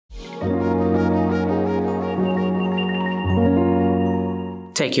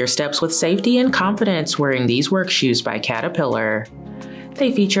Take your steps with safety and confidence wearing these work shoes by Caterpillar.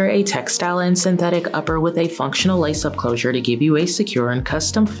 They feature a textile and synthetic upper with a functional lace-up closure to give you a secure and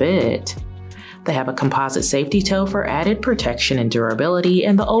custom fit. They have a composite safety toe for added protection and durability,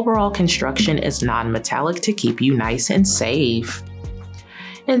 and the overall construction is non-metallic to keep you nice and safe.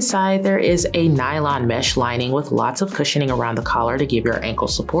 Inside, there is a nylon mesh lining with lots of cushioning around the collar to give your ankle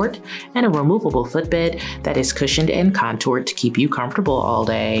support, and a removable footbed that is cushioned and contoured to keep you comfortable all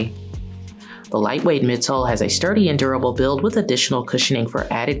day. The lightweight midsole has a sturdy and durable build with additional cushioning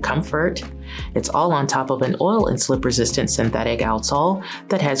for added comfort. It's all on top of an oil and slip resistant synthetic outsole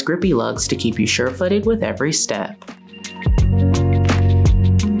that has grippy lugs to keep you sure-footed with every step.